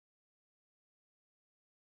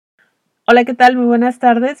Hola, ¿qué tal? Muy buenas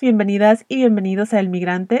tardes, bienvenidas y bienvenidos a El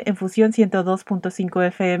Migrante en Fusión 102.5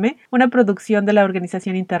 FM, una producción de la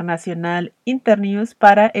organización internacional Internews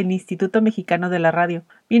para el Instituto Mexicano de la Radio.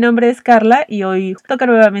 Mi nombre es Carla y hoy toca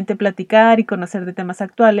nuevamente platicar y conocer de temas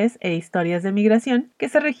actuales e historias de migración que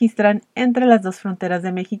se registran entre las dos fronteras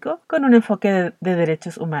de México con un enfoque de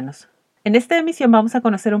derechos humanos. En esta emisión vamos a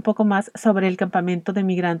conocer un poco más sobre el campamento de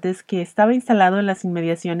migrantes que estaba instalado en las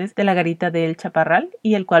inmediaciones de la garita del Chaparral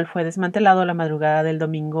y el cual fue desmantelado la madrugada del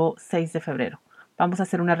domingo 6 de febrero. Vamos a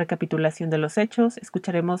hacer una recapitulación de los hechos,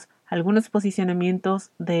 escucharemos algunos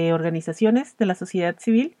posicionamientos de organizaciones de la sociedad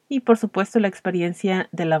civil y por supuesto la experiencia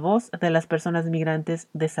de la voz de las personas migrantes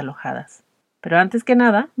desalojadas. Pero antes que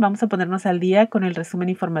nada, vamos a ponernos al día con el resumen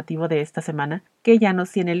informativo de esta semana, que ya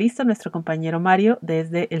nos tiene listo nuestro compañero Mario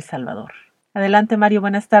desde El Salvador. Adelante, Mario,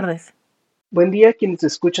 buenas tardes. Buen día a quienes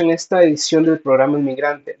escuchan esta edición del programa El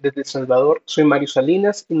Migrante. Desde El Salvador, soy Mario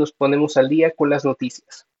Salinas y nos ponemos al día con las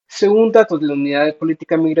noticias. Según datos de la Unidad de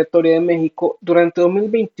Política Migratoria de México, durante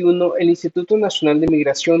 2021 el Instituto Nacional de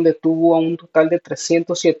Migración detuvo a un total de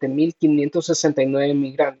 307.569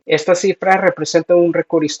 migrantes. Esta cifra representa un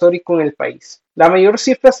récord histórico en el país. La mayor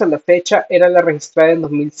cifra hasta la fecha era la registrada en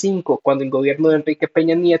 2005, cuando el gobierno de Enrique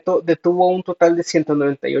Peña Nieto detuvo a un total de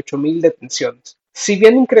 198.000 detenciones. Si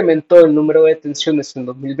bien incrementó el número de detenciones en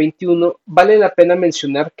 2021, vale la pena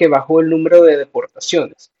mencionar que bajó el número de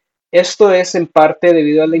deportaciones. Esto es en parte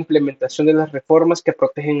debido a la implementación de las reformas que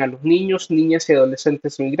protegen a los niños, niñas y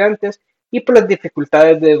adolescentes migrantes y por las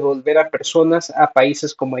dificultades de devolver a personas a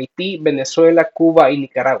países como Haití, Venezuela, Cuba y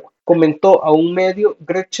Nicaragua, comentó a un medio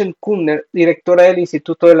Gretchen Kunner, directora del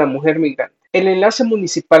Instituto de la Mujer Migrante. El enlace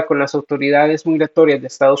municipal con las autoridades migratorias de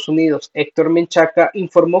Estados Unidos, Héctor Menchaca,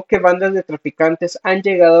 informó que bandas de traficantes han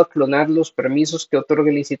llegado a clonar los permisos que otorga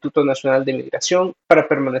el Instituto Nacional de Migración para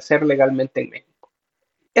permanecer legalmente en México.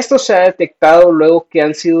 Esto se ha detectado luego que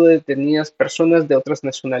han sido detenidas personas de otras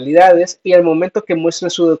nacionalidades y al momento que muestran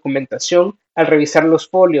su documentación, al revisar los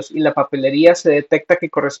folios y la papelería se detecta que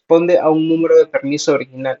corresponde a un número de permiso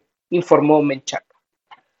original, informó Menchaca.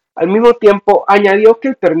 Al mismo tiempo, añadió que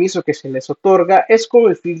el permiso que se les otorga es con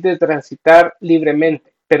el fin de transitar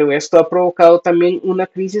libremente, pero esto ha provocado también una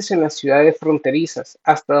crisis en las ciudades fronterizas,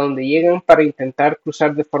 hasta donde llegan para intentar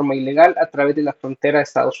cruzar de forma ilegal a través de la frontera de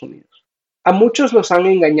Estados Unidos. A muchos los han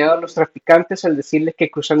engañado los traficantes al decirles que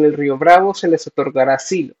cruzando el río Bravo se les otorgará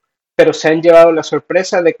asilo, pero se han llevado la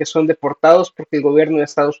sorpresa de que son deportados porque el gobierno de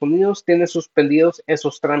Estados Unidos tiene suspendidos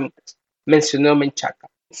esos trámites, mencionó Menchaca.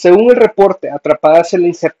 Según el reporte Atrapadas en la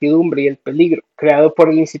incertidumbre y el peligro, creado por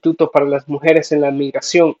el Instituto para las Mujeres en la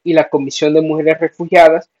Migración y la Comisión de Mujeres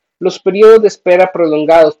Refugiadas, los periodos de espera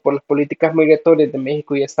prolongados por las políticas migratorias de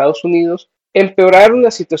México y Estados Unidos empeoraron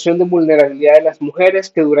la situación de vulnerabilidad de las mujeres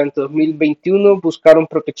que durante 2021 buscaron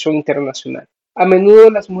protección internacional. A menudo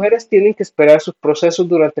las mujeres tienen que esperar sus procesos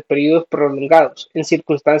durante periodos prolongados, en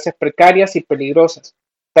circunstancias precarias y peligrosas,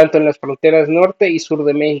 tanto en las fronteras norte y sur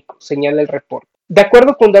de México, señala el reporte. De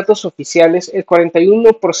acuerdo con datos oficiales, el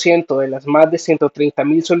 41% de las más de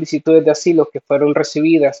 130.000 solicitudes de asilo que fueron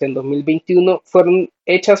recibidas en 2021 fueron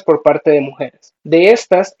hechas por parte de mujeres. De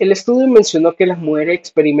estas, el estudio mencionó que las mujeres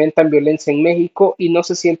experimentan violencia en México y no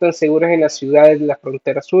se sienten seguras en las ciudades de la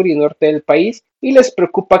frontera sur y norte del país y les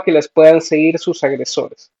preocupa que las puedan seguir sus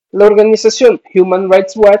agresores. La organización Human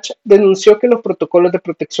Rights Watch denunció que los protocolos de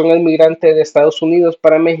protección al migrante de Estados Unidos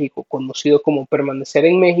para México, conocido como Permanecer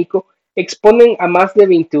en México, exponen a más de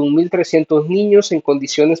 21.300 niños en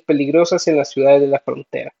condiciones peligrosas en las ciudades de la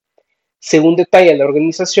frontera. Según detalla la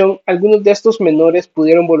organización, algunos de estos menores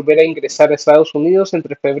pudieron volver a ingresar a Estados Unidos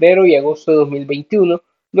entre febrero y agosto de 2021,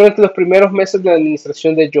 durante los primeros meses de la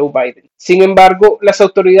administración de Joe Biden. Sin embargo, las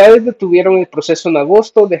autoridades detuvieron el proceso en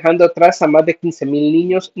agosto, dejando atrás a más de 15.000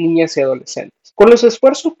 niños, niñas y adolescentes. Con los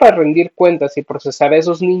esfuerzos para rendir cuentas y procesar a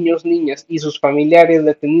esos niños, niñas y sus familiares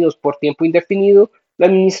detenidos por tiempo indefinido, la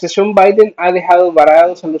administración Biden ha dejado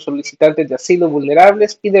varados a los solicitantes de asilo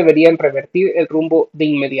vulnerables y deberían revertir el rumbo de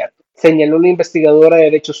inmediato, señaló la investigadora de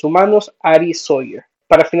derechos humanos Ari Sawyer.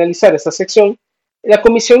 Para finalizar esta sección, la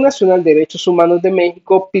Comisión Nacional de Derechos Humanos de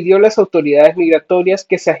México pidió a las autoridades migratorias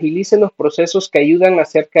que se agilicen los procesos que ayudan a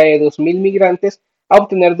cerca de 2.000 migrantes a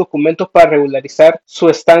obtener documentos para regularizar su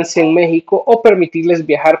estancia en México o permitirles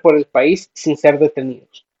viajar por el país sin ser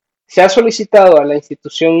detenidos. Se ha solicitado a la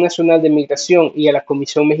Institución Nacional de Migración y a la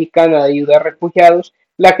Comisión Mexicana de Ayuda a Refugiados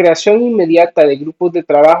la creación inmediata de grupos de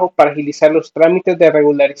trabajo para agilizar los trámites de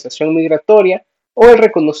regularización migratoria o el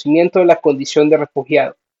reconocimiento de la condición de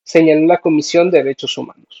refugiado, señaló la Comisión de Derechos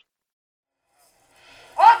Humanos.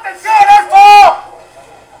 ¡Atención a esto!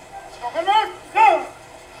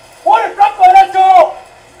 ¡Por el flanco derecho!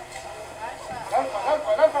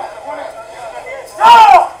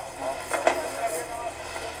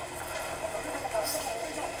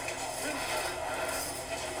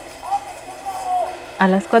 A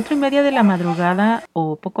las 4:30 de la madrugada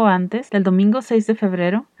o poco antes del domingo 6 de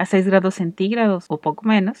febrero, a 6 grados centígrados o poco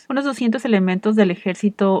menos, unos 200 elementos del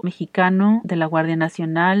Ejército Mexicano, de la Guardia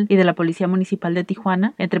Nacional y de la Policía Municipal de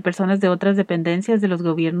Tijuana, entre personas de otras dependencias de los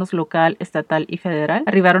gobiernos local, estatal y federal,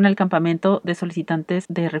 arribaron al campamento de solicitantes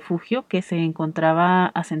de refugio que se encontraba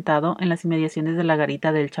asentado en las inmediaciones de la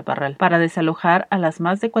garita del Chaparral, para desalojar a las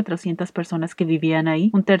más de 400 personas que vivían ahí,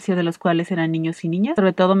 un tercio de los cuales eran niños y niñas,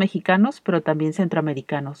 sobre todo mexicanos, pero también centroamericanos. Con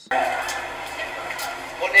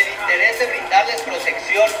el interés de brindarles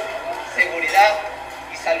protección, seguridad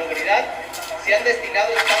y salubridad, se han destinado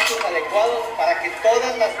espacios adecuados para que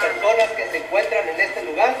todas las personas que se encuentran en este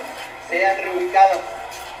lugar sean reubicadas.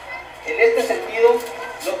 En este sentido,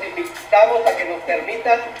 los invitamos a que nos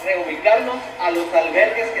permitan reubicarnos a los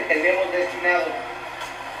albergues que tenemos destinados.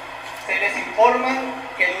 Se les informa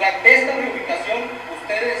que durante esta reubicación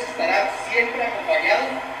ustedes estarán siempre acompañados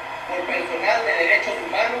por personal de derechos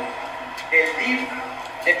humanos, del DIF,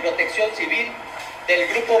 de protección civil, del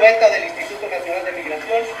Grupo Beta del Instituto Nacional de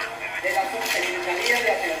Migración, de la Subsecretaría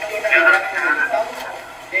de Atención a Migrantes del Estado,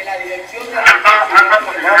 de la Dirección de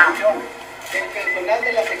Atención del personal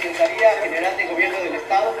de la Secretaría General de Gobierno del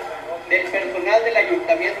Estado, del personal del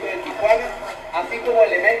Ayuntamiento de Tijuana, así como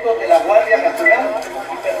elementos de la Guardia Nacional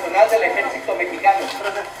y personal del Ejército Mexicano,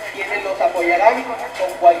 quienes los apoyarán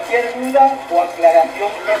con cualquier duda o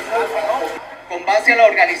aclaración que surja. Con base a la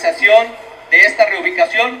organización de esta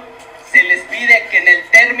reubicación, se les pide que en el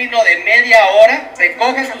término de media hora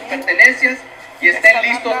recojan sus pertenencias y estén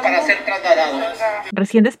listos para ser trasladados.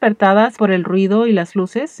 Recién despertadas por el ruido y las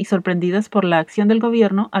luces y sorprendidas por la acción del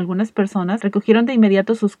gobierno, algunas personas recogieron de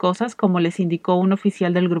inmediato sus cosas, como les indicó un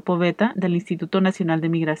oficial del Grupo Beta del Instituto Nacional de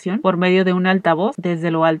Migración, por medio de un altavoz desde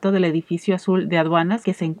lo alto del edificio azul de aduanas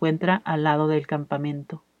que se encuentra al lado del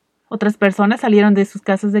campamento. Otras personas salieron de sus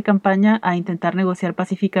casas de campaña a intentar negociar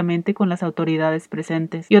pacíficamente con las autoridades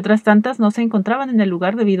presentes, y otras tantas no se encontraban en el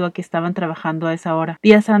lugar debido a que estaban trabajando a esa hora.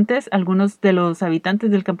 Días antes, algunos de los habitantes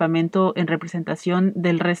del campamento, en representación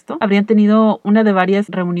del resto, habrían tenido una de varias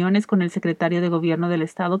reuniones con el secretario de Gobierno del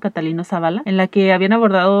Estado, Catalino Zavala, en la que habían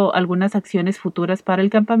abordado algunas acciones futuras para el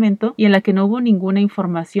campamento y en la que no hubo ninguna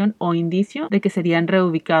información o indicio de que serían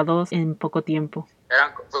reubicados en poco tiempo.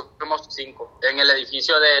 Fuimos 5 en el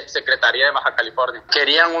edificio de Secretaría de Baja California.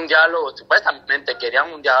 Querían un diálogo, supuestamente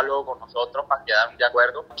querían un diálogo con nosotros para quedar de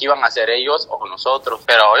acuerdo qué iban a hacer ellos o nosotros.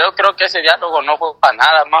 Pero yo creo que ese diálogo no fue para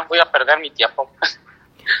nada, más voy a perder mi tiempo.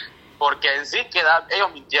 Porque en sí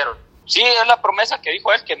ellos mintieron. Sí, es la promesa que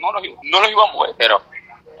dijo él, que no los iba a mover, pero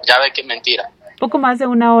ya ve que es mentira. Poco más de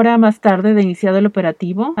una hora más tarde de iniciado el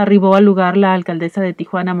operativo, arribó al lugar la alcaldesa de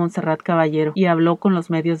Tijuana, Montserrat Caballero, y habló con los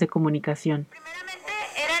medios de comunicación.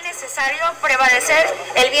 Era necesario prevalecer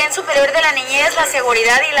el bien superior de la niñez, la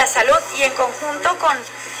seguridad y la salud, y en conjunto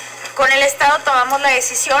con el Estado tomamos la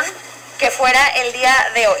decisión que fuera el día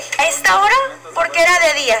de hoy. A esta hora, porque era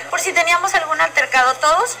de día, por si teníamos algún altercado,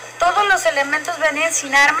 todos los elementos venían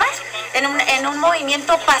sin armas, en un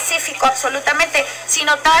movimiento pacífico absolutamente. Si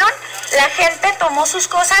notaron, la gente tomó sus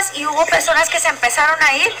cosas y hubo personas que se empezaron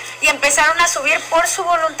a ir y empezaron a subir por su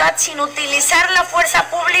voluntad sin utilizar la fuerza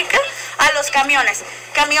pública a los camiones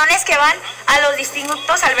que van a los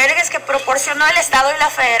distintos albergues que proporcionó el Estado y la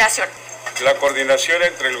Federación. La coordinación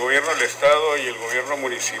entre el gobierno del Estado y el gobierno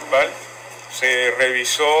municipal, se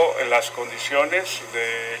revisó las condiciones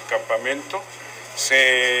del campamento,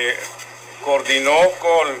 se coordinó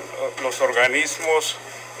con los organismos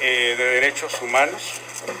de derechos humanos,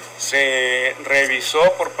 se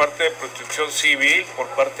revisó por parte de Protección Civil, por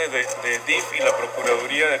parte de DIF y la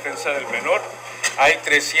Procuraduría de Defensa del Menor. Hay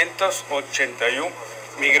 381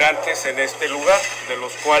 migrantes en este lugar, de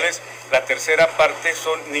los cuales la tercera parte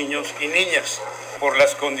son niños y niñas. Por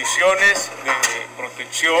las condiciones de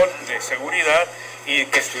protección, de seguridad y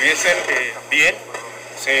que estuviesen bien,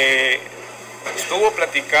 se estuvo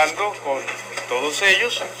platicando con todos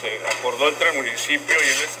ellos, se acordó entre el municipio y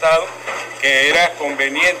el Estado que era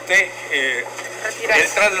conveniente el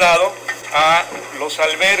traslado a los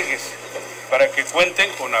albergues para que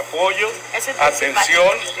cuenten con apoyo,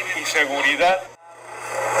 atención y seguridad.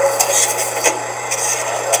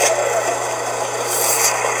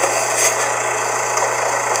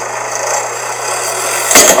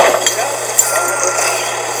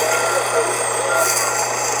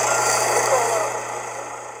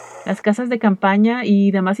 Las casas de campaña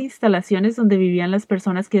y demás instalaciones donde vivían las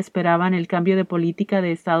personas que esperaban el cambio de política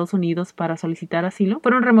de Estados Unidos para solicitar asilo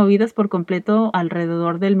fueron removidas por completo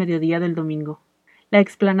alrededor del mediodía del domingo. La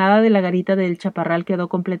explanada de la garita del Chaparral quedó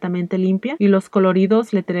completamente limpia y los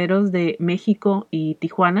coloridos letreros de México y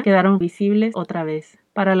Tijuana quedaron visibles otra vez.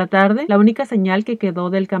 Para la tarde, la única señal que quedó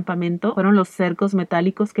del campamento fueron los cercos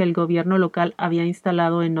metálicos que el gobierno local había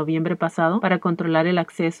instalado en noviembre pasado para controlar el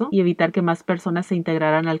acceso y evitar que más personas se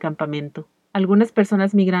integraran al campamento. Algunas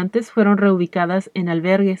personas migrantes fueron reubicadas en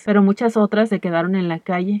albergues, pero muchas otras se quedaron en la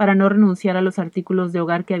calle para no renunciar a los artículos de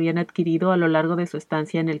hogar que habían adquirido a lo largo de su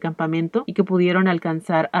estancia en el campamento y que pudieron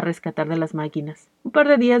alcanzar a rescatar de las máquinas. Un par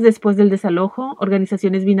de días después del desalojo,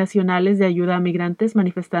 organizaciones binacionales de ayuda a migrantes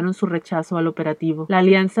manifestaron su rechazo al operativo. La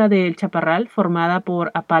alianza de El Chaparral, formada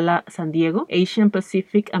por APALA San Diego, Asian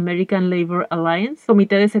Pacific American Labor Alliance,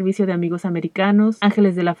 Comité de Servicio de Amigos Americanos,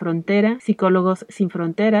 Ángeles de la Frontera, Psicólogos Sin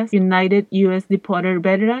Fronteras, United US Deported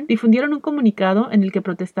Veteran, difundieron un comunicado en el que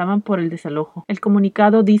protestaban por el desalojo. El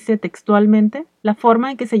comunicado dice textualmente: la forma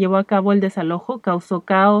en que se llevó a cabo el desalojo causó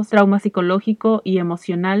caos, trauma psicológico y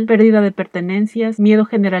emocional, pérdida de pertenencias, miedo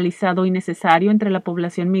generalizado y necesario entre la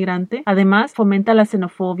población migrante. Además, fomenta la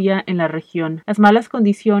xenofobia en la región. Las malas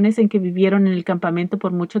condiciones en que vivieron en el campamento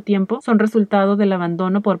por mucho tiempo son resultado del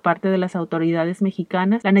abandono por parte de las autoridades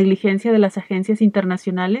mexicanas, la negligencia de las agencias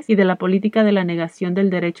internacionales y de la política de la negación del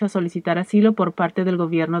derecho a solicitar asilo por parte del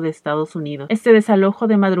gobierno de Estados Unidos. Este desalojo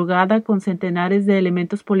de madrugada con centenares de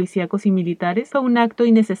elementos policíacos y militares fue un acto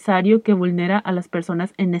innecesario que vulnera a las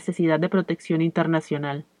personas en necesidad de protección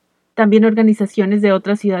internacional. También organizaciones de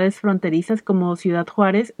otras ciudades fronterizas como Ciudad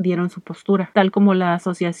Juárez dieron su postura, tal como la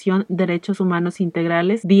Asociación Derechos Humanos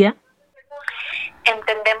Integrales, DIA.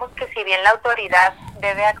 Entendemos que si bien la autoridad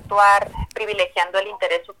debe actuar privilegiando el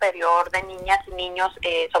interés superior de niñas y niños,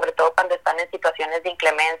 sobre todo cuando están en situaciones de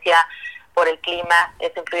inclemencia por el clima,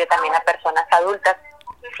 eso incluye también a personas adultas,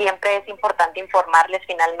 siempre es importante informarles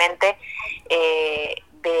finalmente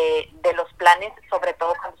de los planes, sobre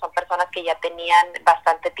todo cuando son personas que ya tenían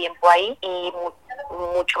bastante tiempo ahí, y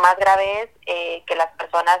mucho más grave es que las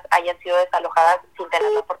personas hayan sido desalojadas sin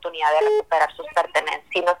tener la oportunidad de recuperar sus pertenencias.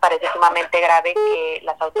 Sí nos parece sumamente grave que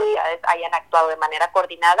las autoridades hayan actuado de manera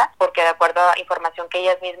coordinada, porque de acuerdo a información que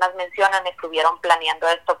ellas mismas mencionan, estuvieron planeando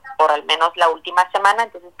esto por al menos la última semana,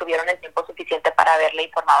 entonces tuvieron el tiempo suficiente para haberle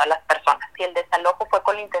informado a las personas. Si el desalojo fue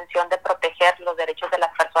con la intención de proteger los derechos de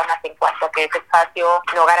las personas en cuanto a que ese espacio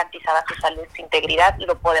no garantizaba su salud, su integridad,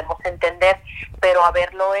 lo podemos entender, pero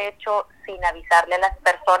haberlo hecho sin avisarle a las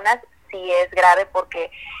personas sí es grave,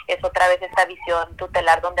 porque es otra vez esta visión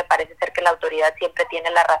tutelar donde parece ser que la autoridad siempre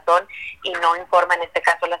tiene la razón y no informa en este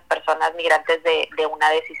caso a las personas migrantes de una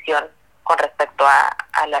decisión con respecto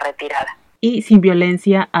a la retirada. Y sin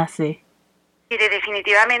violencia AC. Y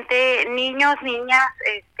definitivamente niños, niñas,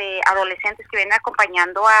 adolescentes que vienen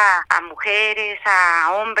acompañando a mujeres,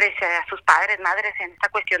 a hombres, a sus padres, madres en esta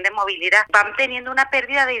cuestión de movilidad, van teniendo una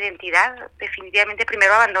pérdida de identidad. Definitivamente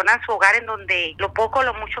primero abandonan su hogar, en donde lo poco o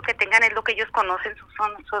lo mucho que tengan es lo que ellos conocen,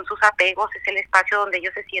 son sus apegos, es el espacio donde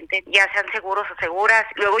ellos se sienten ya sean seguros o seguras.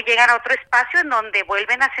 Luego llegan a otro espacio en donde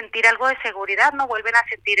vuelven a sentir algo de seguridad, no vuelven a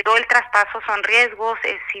sentir todo el traspaso, son riesgos,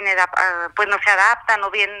 pues no se adaptan, no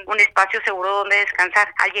bien un espacio seguro donde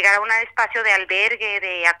descansar. Al llegar a un espacio de albergue,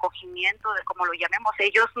 de acogimiento, de como lo llamemos,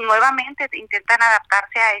 ellos nuevamente intentan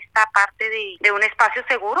adaptarse a esta parte de un espacio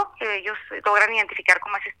seguro, que ellos logran identificar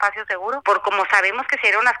como ese espacio seguro. Por como sabemos que se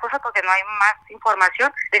dieron las cosas, porque no hay más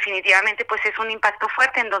información, definitivamente pues es un impacto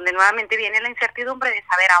fuerte, en donde nuevamente viene la incertidumbre de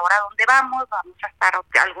saber ahora dónde vamos a estar.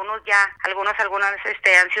 Algunas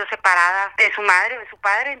han sido separadas de su madre o de su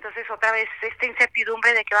padre, entonces otra vez esta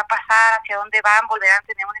incertidumbre de qué va a pasar, hacia dónde van, volverán a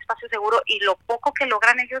tener un espacio seguro, y lo poco que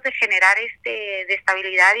logran ellos de generar de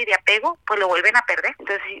estabilidad y de apego, pues lo vuelven a perder.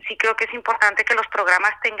 Entonces sí creo que es importante que los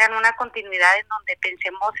programas tengan una continuidad en donde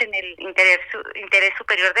pensemos en el interés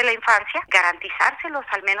superior de la infancia, garantizárselos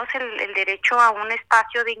al menos el derecho a un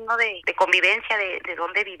espacio digno de convivencia, de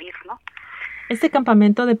dónde vivir, ¿no? Este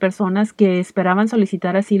campamento de personas que esperaban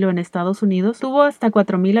solicitar asilo en Estados Unidos tuvo hasta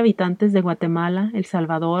 4,000 habitantes de Guatemala, El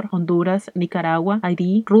Salvador, Honduras, Nicaragua,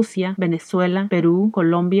 Haití, Rusia, Venezuela, Perú,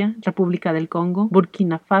 Colombia, República del Congo,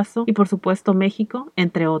 Burkina Faso y por supuesto México,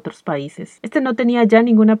 entre otros países. Este no tenía ya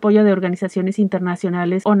ningún apoyo de organizaciones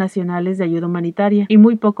internacionales o nacionales de ayuda humanitaria y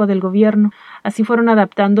muy poco del gobierno. Así fueron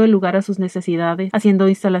adaptando el lugar a sus necesidades, haciendo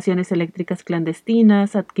instalaciones eléctricas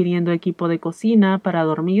clandestinas, adquiriendo equipo de cocina para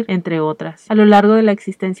dormir, entre otras. A lo largo de la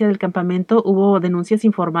existencia del campamento hubo denuncias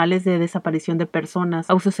informales de desaparición de personas,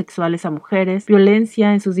 abusos sexuales a mujeres,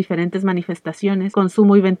 violencia en sus diferentes manifestaciones,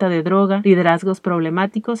 consumo y venta de droga, liderazgos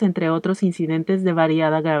problemáticos, entre otros incidentes de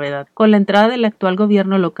variada gravedad. Con la entrada del actual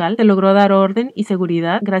gobierno local, se logró dar orden y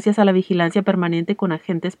seguridad gracias a la vigilancia permanente con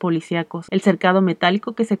agentes policíacos, el cercado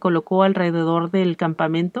metálico que se colocó alrededor del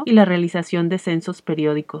campamento y la realización de censos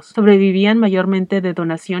periódicos. Sobrevivían mayormente de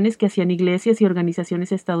donaciones que hacían iglesias y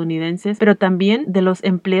organizaciones estadounidenses, pero también de los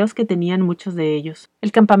empleos que tenían muchos de ellos.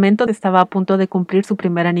 El campamento estaba a punto de cumplir su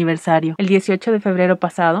primer aniversario. El 18 de febrero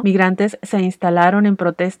pasado, migrantes se instalaron en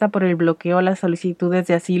protesta por el bloqueo a las solicitudes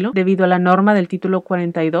de asilo debido a la norma del título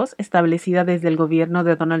 42 establecida desde el gobierno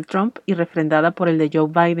de Donald Trump y refrendada por el de Joe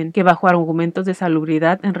Biden, que bajo argumentos de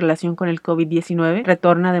salubridad en relación con el COVID-19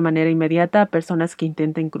 retorna de manera inmediata a personas que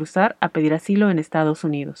intenten cruzar a pedir asilo en Estados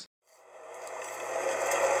Unidos.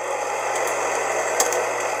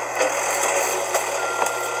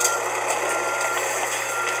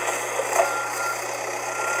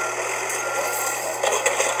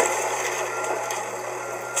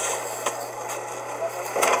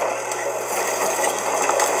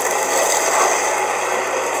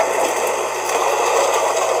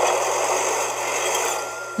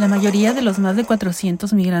 La mayoría de los más de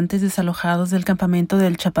 400 migrantes desalojados del campamento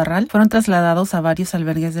del Chaparral fueron trasladados a varios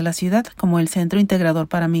albergues de la ciudad, como el Centro Integrador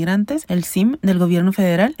para Migrantes, el CIM del Gobierno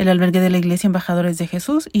Federal, el albergue de la Iglesia Embajadores de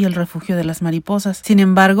Jesús y el Refugio de las Mariposas. Sin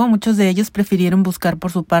embargo, muchos de ellos prefirieron buscar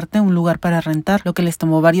por su parte un lugar para rentar, lo que les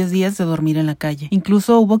tomó varios días de dormir en la calle.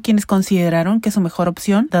 Incluso hubo quienes consideraron que su mejor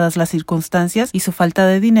opción, dadas las circunstancias y su falta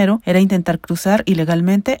de dinero, era intentar cruzar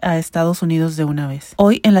ilegalmente a Estados Unidos de una vez.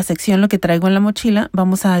 Hoy, en la sección Lo que traigo en la mochila,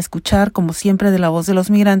 vamos a escuchar, como siempre, de la voz de los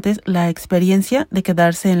migrantes, la experiencia de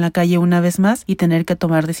quedarse en la calle una vez más y tener que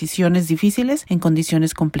tomar decisiones difíciles en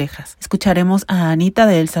condiciones complejas. Escucharemos a Anita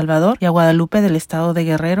de El Salvador y a Guadalupe del estado de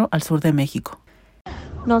Guerrero, al sur de México.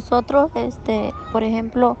 Nosotros, por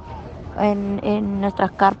ejemplo, en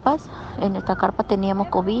nuestras carpas, en nuestra carpa teníamos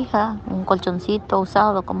cobija, un colchoncito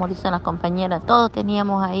usado, como dicen las compañeras, todo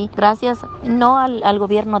teníamos ahí, gracias no al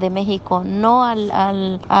gobierno de México, no a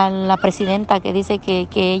la presidenta que dice que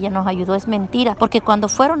ella nos ayudó, es mentira, porque cuando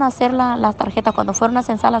fueron a hacer las tarjetas, cuando fueron a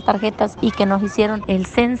censar las tarjetas y que nos hicieron el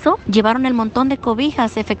censo, llevaron el montón de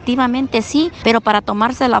cobijas, efectivamente sí, pero para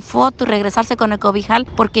tomarse la foto y regresarse con el cobijal,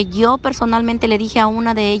 porque yo personalmente le dije a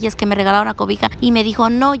una de ellas que me regalara una cobija y me dijo,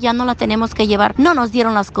 no, ya no la tenemos que llevar, no nos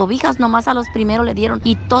dieron las cobijas, nomás a los primeros le dieron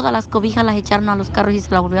y todas las cobijas las echaron a los carros y se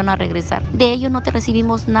las volvieron a regresar. De ellos no te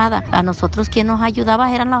recibimos nada. A nosotros quien nos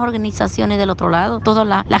ayudaba eran las organizaciones del otro lado, toda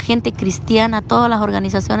la gente cristiana, todas las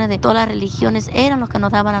organizaciones de todas las religiones eran los que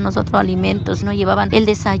nos daban a nosotros alimentos, nos llevaban el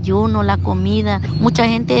desayuno, la comida. Mucha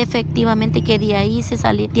gente efectivamente que de ahí se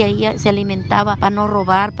salía, de ahí se alimentaba para no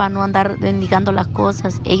robar, para no andar bendigando las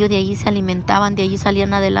cosas. Ellos de ahí se alimentaban, de ahí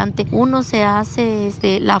salían adelante. Uno se hace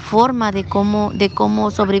la forma de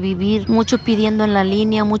cómo sobrevivir, muchos pidiendo en la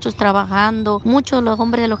línea, muchos trabajando, muchos los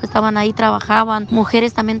hombres de los que estaban ahí trabajaban,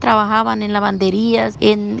 mujeres también trabajaban en lavanderías,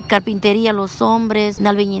 en carpintería los hombres, en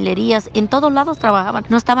albañilerías, en todos lados trabajaban,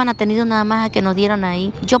 no estaban atendidos nada más a que nos dieran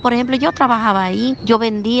ahí. Yo, por ejemplo, yo trabajaba ahí, yo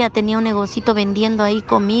vendía, tenía un negocito vendiendo ahí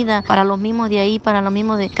comida para los mismos de ahí, para los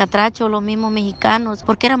mismos de Catracho, los mismos mexicanos,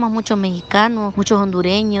 porque éramos muchos mexicanos, muchos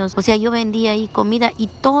hondureños, o sea, yo vendía ahí comida y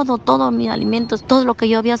todos mis alimentos, todo lo que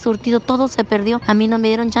yo había surtido, todo se perdió. A mí no me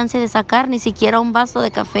dieron chance de sacar ni siquiera un vaso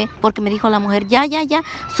de café, porque me dijo la mujer, ya,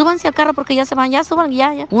 súbanse al carro porque ya se van, ya suban,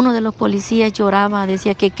 ya. Uno de los policías lloraba,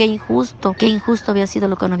 decía que qué injusto había sido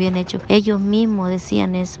lo que nos habían hecho. Ellos mismos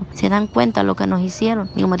decían eso, se dan cuenta lo que nos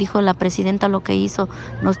hicieron. Y como dijo la presidenta, lo que hizo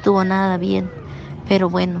no estuvo nada bien. Pero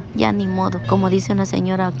bueno, ya ni modo, como dice una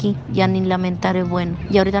señora aquí, ya ni lamentar es bueno.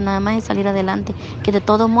 Y ahorita nada más es salir adelante, que de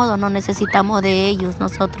todos modos no necesitamos de ellos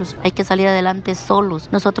nosotros. Hay que salir adelante solos.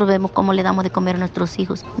 Nosotros vemos cómo le damos de comer a nuestros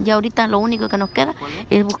hijos. Y ahorita lo único que nos queda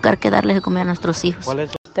es buscar qué darles de comer a nuestros hijos.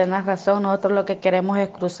 Tenés razón, nosotros lo que queremos es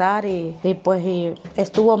cruzar y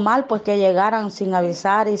estuvo mal pues que llegaran sin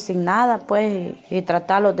avisar y sin nada pues y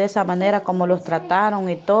tratarlos de esa manera como los trataron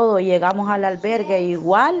y todo. Y llegamos al albergue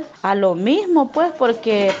igual, a lo mismo pues,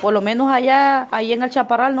 porque por lo menos ahí en el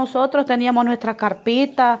Chaparral nosotros teníamos nuestra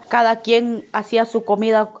carpita, cada quien hacía su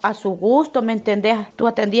comida a su gusto, ¿me entendés? Tú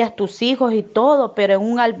atendías tus hijos y todo, pero en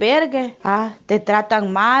un albergue te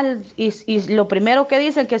tratan mal y lo primero que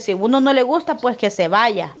dicen que si uno no le gusta pues que se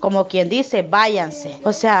vaya. Como quien dice, váyanse.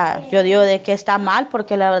 O sea, yo digo de que está mal,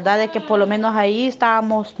 porque la verdad es que por lo menos ahí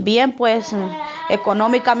estábamos bien, pues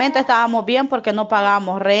económicamente estábamos bien porque no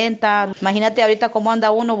pagábamos renta. Imagínate ahorita cómo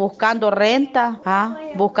anda uno buscando renta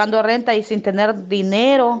y sin tener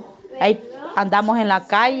dinero. Ahí andamos en la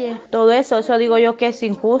calle, todo eso digo yo que es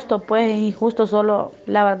injusto, pues es injusto, solo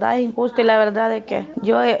la verdad es injusto y la verdad es que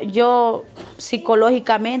yo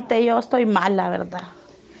psicológicamente yo estoy mal, la verdad.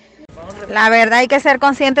 La verdad hay que ser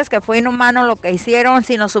conscientes que fue inhumano lo que hicieron.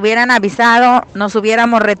 Si nos hubieran avisado, nos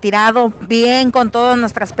hubiéramos retirado bien con todas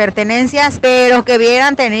nuestras pertenencias, pero que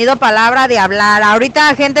hubieran tenido palabra de hablar.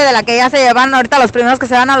 Ahorita gente de la que ya se llevan, ahorita los primeros que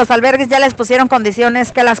se van a los albergues ya les pusieron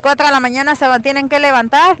condiciones, que a las 4 de la mañana se tienen que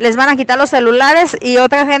levantar, les van a quitar los celulares, y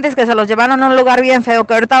otra gente es que se los llevaron a un lugar bien feo,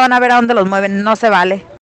 que ahorita van a ver a dónde los mueven, no se vale.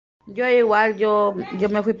 Yo igual, yo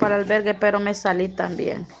me fui para el albergue, pero me salí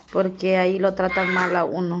también, porque ahí lo tratan mal a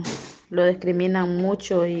uno, lo discriminan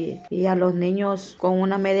mucho y a los niños con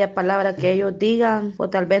una media palabra que ellos digan o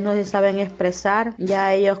tal vez no se saben expresar, ya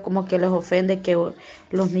a ellos como que les ofende que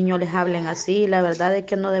los niños les hablen así. La verdad es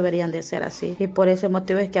que no deberían de ser así, y por ese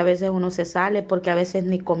motivo es que a veces uno se sale, porque a veces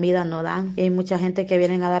ni comida no dan, y hay mucha gente que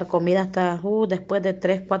vienen a dar comida hasta después de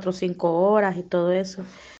 3, 4, 5 horas y todo eso.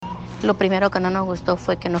 Lo primero que no nos gustó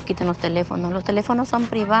fue que nos quiten los teléfonos. Los teléfonos son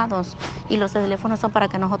privados y los teléfonos son para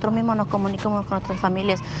que nosotros mismos nos comuniquemos con nuestras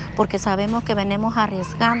familias, porque sabemos que venimos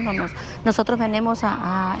arriesgándonos. Nosotros venimos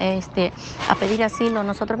a pedir asilo,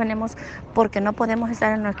 nosotros venimos porque no podemos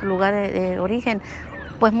estar en nuestro lugar de origen.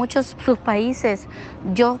 Pues muchos sus países,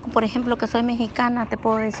 yo por ejemplo que soy mexicana, te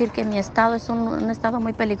puedo decir que mi estado es un estado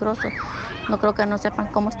muy peligroso. No creo que no sepan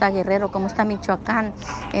cómo está Guerrero, cómo está Michoacán.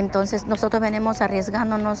 Entonces nosotros venimos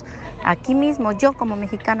arriesgándonos aquí mismo. Yo como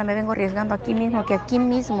mexicana me vengo arriesgando aquí mismo, que aquí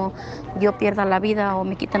mismo yo pierda la vida o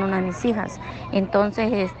me quiten una de mis hijas.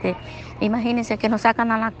 Entonces imagínense que nos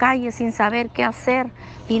sacan a la calle sin saber qué hacer,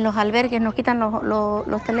 y los albergues nos quitan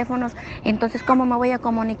los teléfonos. Entonces, ¿cómo me voy a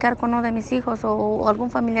comunicar con uno de mis hijos o algún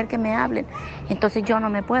familiar que me hablen? Entonces yo no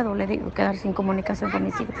me puedo, le digo, quedar sin comunicación con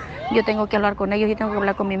mis hijos. Yo tengo que hablar con ellos, yo tengo que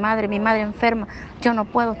hablar con mi madre enferma. Yo no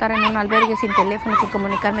puedo estar en un albergue sin teléfono, sin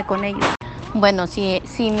comunicarme con ellos. Bueno, si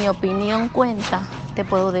mi opinión cuenta, te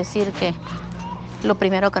puedo decir que lo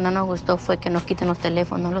primero que no nos gustó fue que nos quiten los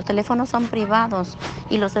teléfonos. Los teléfonos son privados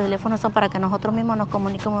y los teléfonos son para que nosotros mismos nos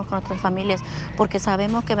comuniquemos con nuestras familias, porque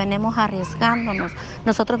sabemos que venimos arriesgándonos.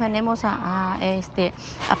 Nosotros venimos a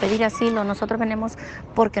pedir asilo, nosotros venimos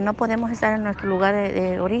porque no podemos estar en nuestro lugar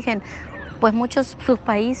de origen. Pues muchos sus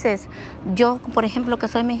países, yo por ejemplo que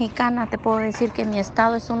soy mexicana, te puedo decir que mi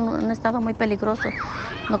estado es un estado muy peligroso.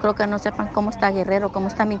 No creo que no sepan cómo está Guerrero, cómo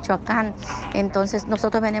está Michoacán. Entonces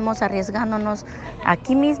nosotros venimos arriesgándonos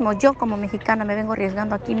aquí mismo. Yo como mexicana me vengo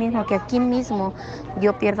arriesgando aquí mismo, que aquí mismo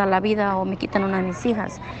yo pierda la vida o me quiten una de mis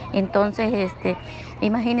hijas. Entonces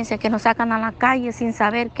imagínense que nos sacan a la calle sin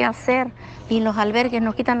saber qué hacer, y los albergues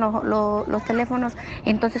nos quitan los teléfonos.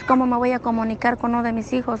 Entonces, ¿cómo me voy a comunicar con uno de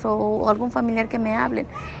mis hijos o algún familiar que me hablen?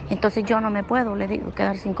 Entonces yo no me puedo, le digo,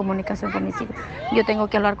 quedar sin comunicación con mis hijos. Yo tengo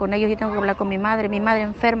que hablar con ellos, yo tengo que hablar con mi madre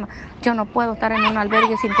enferma. Yo no puedo estar en un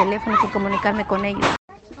albergue sin teléfono, sin comunicarme con ellos.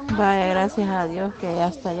 Vaya, gracias a Dios que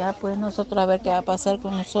hasta allá pues nosotros a ver qué va a pasar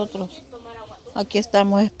con nosotros. Aquí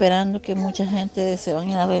estamos esperando que mucha gente se van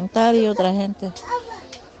a ir a rentar y otra gente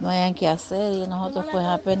no hayan qué hacer, y nosotros pues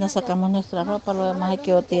apenas sacamos nuestra ropa, lo demás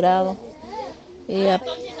quedó tirado. Y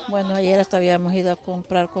bueno, ayer hasta habíamos ido a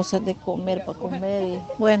comprar cosas de comer para comer, y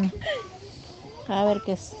bueno, a ver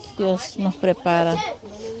qué Dios nos prepara.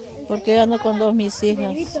 Porque yo ando con 2 mis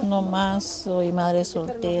hijas, no más, soy madre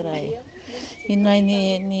soltera y no hay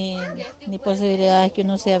ni posibilidades que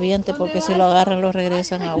uno se aviente, porque si lo agarran lo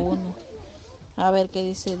regresan a uno. A ver qué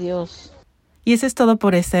dice Dios. Y eso es todo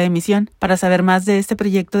por esta emisión. Para saber más de este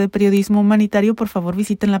proyecto de periodismo humanitario, por favor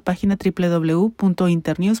visiten la página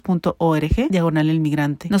www.internews.org/El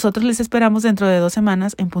Migrante. Nosotros les esperamos dentro de 2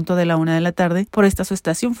 semanas en punto de la 1 de la tarde por esta su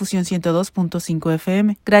estación Fusión 102.5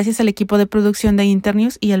 FM. Gracias al equipo de producción de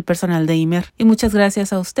Internews y al personal de IMER. Y muchas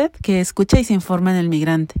gracias a usted que escucha y se informa en El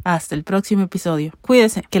Migrante. Hasta el próximo episodio.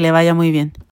 Cuídese, que le vaya muy bien.